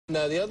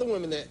Now, the other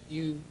women that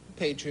you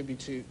paid tribute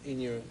to in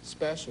your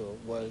special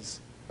was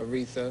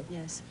Aretha,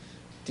 Yes.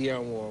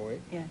 Dionne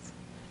Warwick, Yes.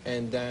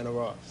 and Diana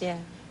Ross. Yeah.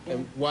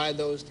 And why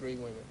those three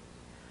women?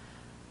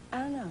 I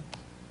don't know.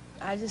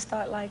 I just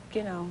thought, like,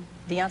 you know,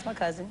 Dionne's my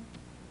cousin.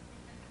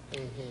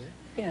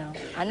 You know,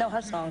 I know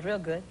her songs real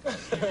good.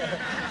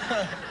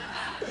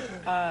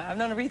 I've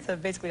known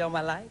Aretha basically all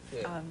my life.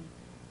 Yeah.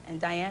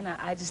 And Diana,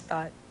 I just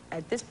thought,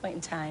 at this point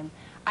in time,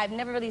 I've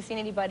never really seen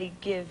anybody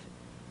give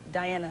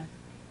Diana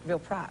real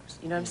props.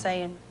 You know what I'm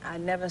saying? I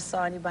never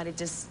saw anybody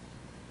just...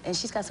 And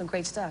she's got some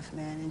great stuff,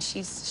 man. And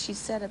she's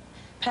set a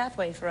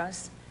pathway for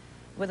us,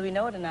 whether we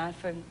know it or not,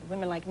 for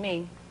women like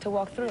me to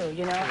walk through,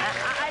 you know?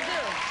 I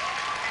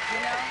do,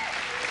 you know?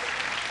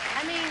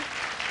 I mean,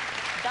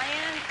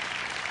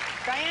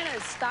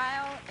 Diana's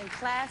style and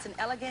class and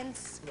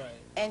elegance, right.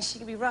 And she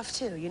can be rough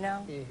too, you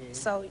know?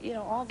 So, you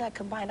know, all that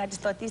combined, I just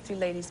thought these three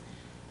ladies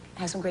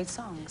had some great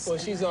songs. Well,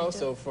 she's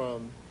also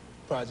from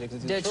Project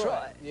Detroit.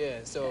 Detroit. Yeah,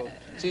 so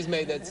she's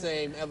made that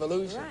same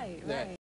evolution. Right, that right.